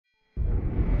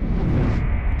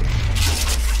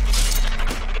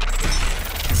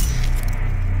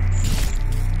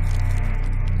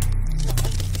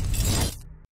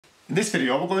In this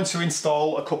video we're going to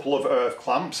install a couple of earth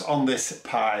clamps on this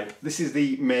pipe. This is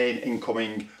the main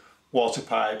incoming water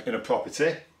pipe in a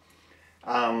property,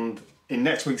 and in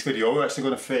next week's video we're actually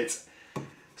going to fit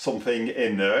something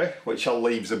in there which I'll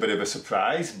leave as a bit of a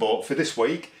surprise, but for this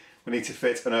week we need to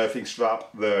fit an earthing strap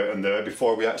there and there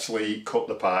before we actually cut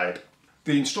the pipe.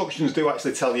 The instructions do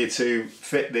actually tell you to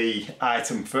fit the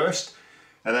item first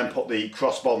and then put the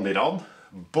cross bonding on,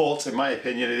 but in my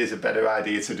opinion it is a better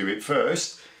idea to do it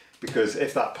first, because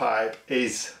if that pipe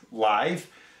is live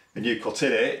and you cut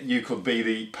in it, you could be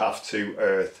the path to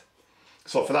earth.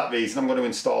 So for that reason I'm going to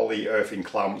install the earthing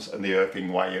clamps and the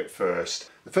earthing wire first.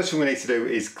 The first thing we need to do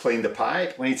is clean the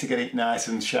pipe. We need to get it nice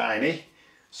and shiny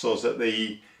so that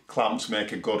the clamps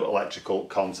make a good electrical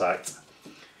contact.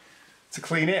 To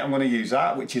clean it I'm going to use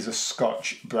that, which is a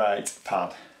Scotch Brite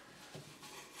pad.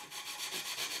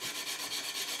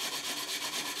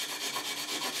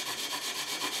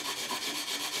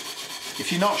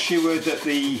 If you're not sure that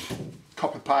the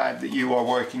copper pipe that you are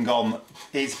working on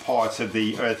is part of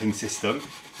the earthing system,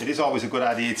 it is always a good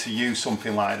idea to use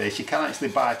something like this. You can actually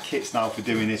buy kits now for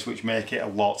doing this which make it a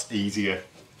lot easier.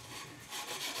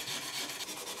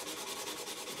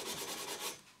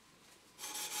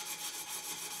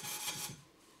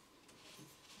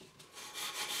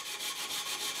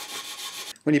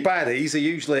 When you buy these, they're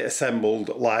usually assembled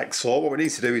like so. What we need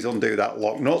to do is undo that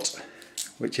lock nut,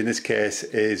 which in this case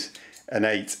is an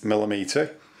 8mm, and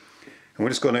we're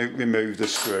just going to remove the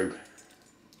screw.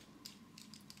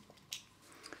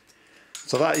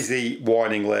 So that is the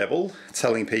warning label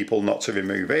telling people not to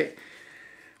remove it.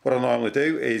 What I normally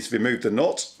do is remove the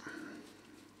nut,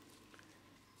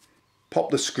 pop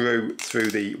the screw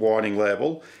through the warning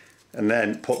label, and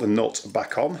then put the nut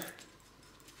back on.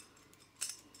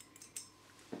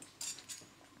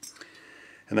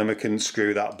 And then we can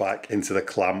screw that back into the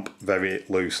clamp very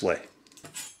loosely.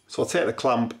 So I'll take the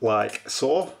clamp like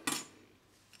so,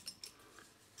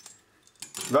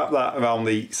 wrap that around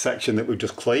the section that we've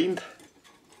just cleaned,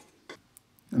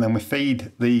 and then we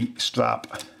feed the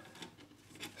strap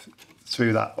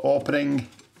through that opening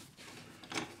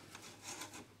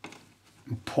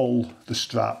and pull the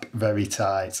strap very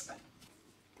tight.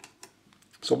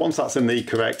 So once that's in the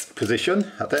correct position,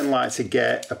 I then like to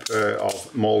get a pair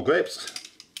of mole grips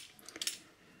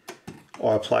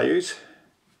or pliers,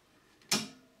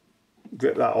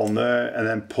 grip that on there and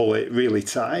then pull it really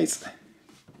tight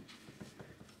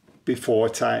before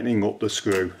tightening up the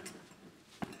screw.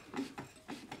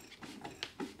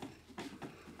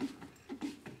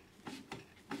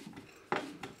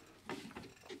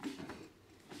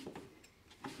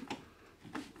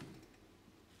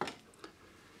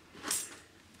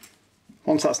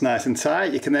 Once that's nice and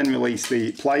tight, you can then release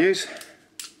the pliers,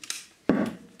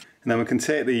 and then we can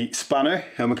take the spanner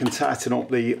and we can tighten up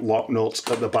the lock nut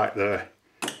at the back there,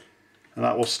 and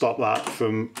that will stop that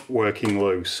from working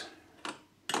loose.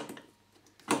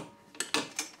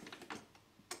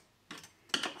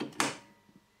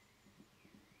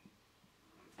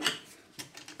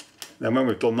 Then when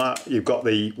we've done that, you've got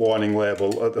the warning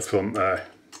label at the front there.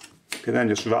 You can then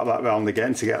just wrap that round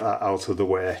again to get that out of the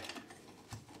way.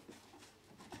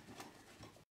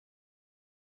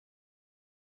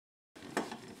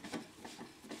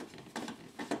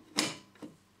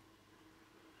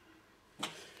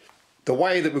 The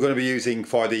wire that we're going to be using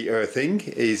for the earthing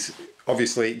is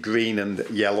obviously green and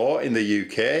yellow in the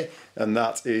UK, and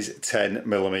that is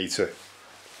 10mm.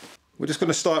 We're just going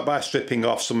to start by stripping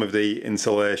off some of the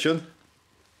insulation.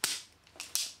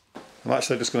 I'm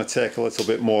actually just going to take a little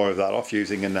bit more of that off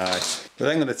using a knife. We're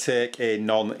then going to take a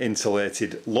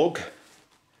non-insulated lug.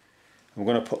 I'm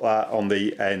going to put that on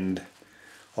the end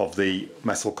of the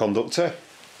metal conductor,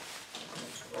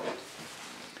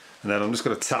 and then I'm just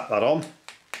going to tap that on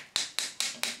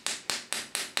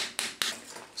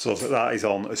so that that is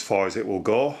on as far as it will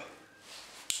go.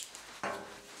 And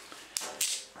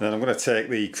then I'm going to take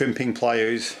the crimping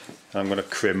pliers and I'm going to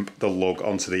crimp the lug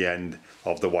onto the end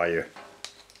of the wire.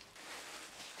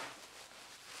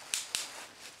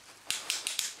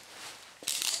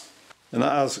 And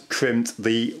that has crimped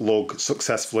the lug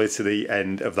successfully to the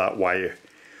end of that wire.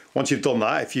 Once you've done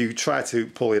that, if you try to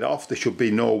pull it off, there should be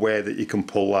no way that you can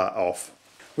pull that off.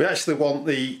 We actually want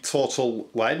the total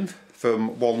length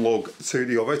from one lug to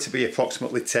the other to be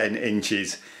approximately 10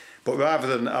 inches. But rather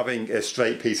than having a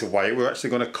straight piece of wire, we're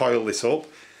actually going to coil this up,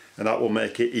 and that will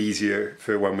make it easier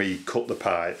for when we cut the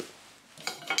pipe.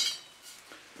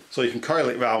 So you can coil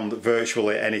it round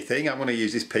virtually anything. I'm going to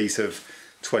use this piece of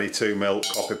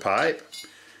 22mm copper pipe.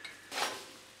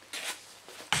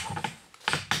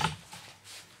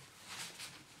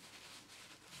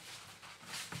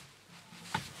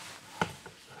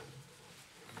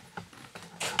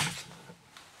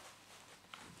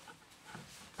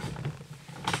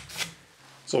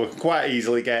 So we can quite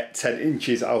easily get 10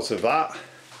 inches out of that.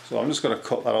 So I'm just going to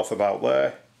cut that off about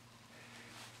there.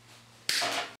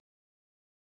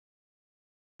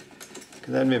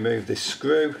 Can then remove this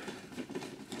screw.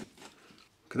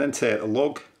 Can then take the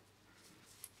lug,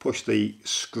 push the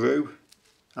screw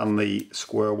and the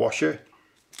square washer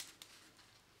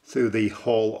through the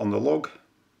hole on the lug,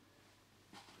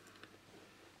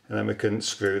 and then we can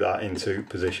screw that into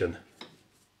position.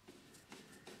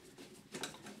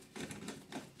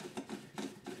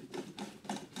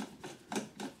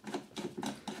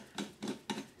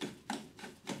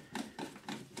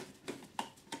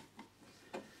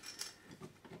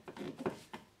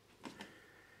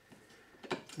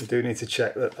 We do need to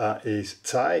check that that is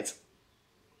tight.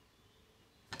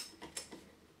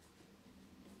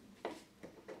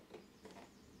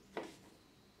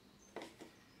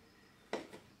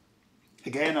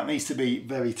 Again, that needs to be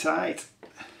very tight.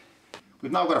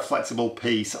 We've now got a flexible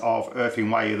piece of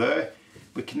earthing wire there.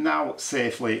 We can now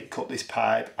safely cut this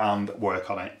pipe and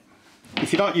work on it.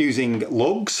 If you're not using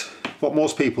lugs, what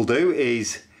most people do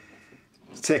is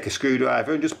take a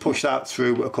screwdriver and just push that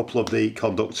through a couple of the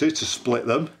conductors to split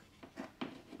them.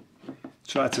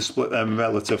 Try to split them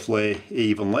relatively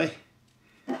evenly.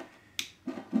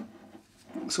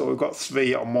 So we've got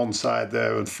 3 on one side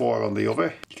there and 4 on the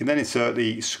other. You can then insert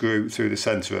the screw through the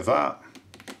centre of that.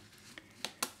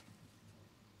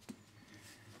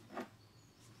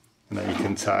 And then you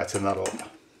can tighten that up.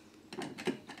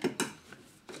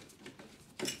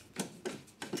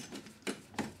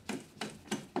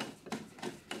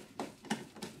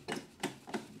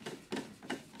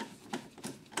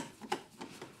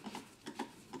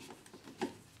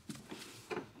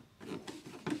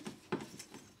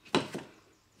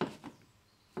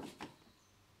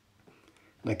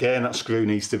 And again, that screw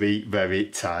needs to be very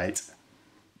tight.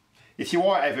 If you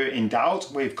are ever in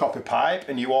doubt with copper pipe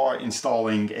and you are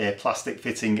installing a plastic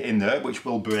fitting in there which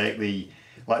will break the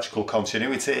electrical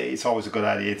continuity, it's always a good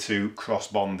idea to cross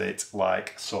bond it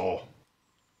like so.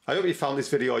 I hope you found this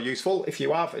video useful. If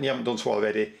you have and you haven't done so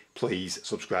already, please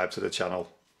subscribe to the channel.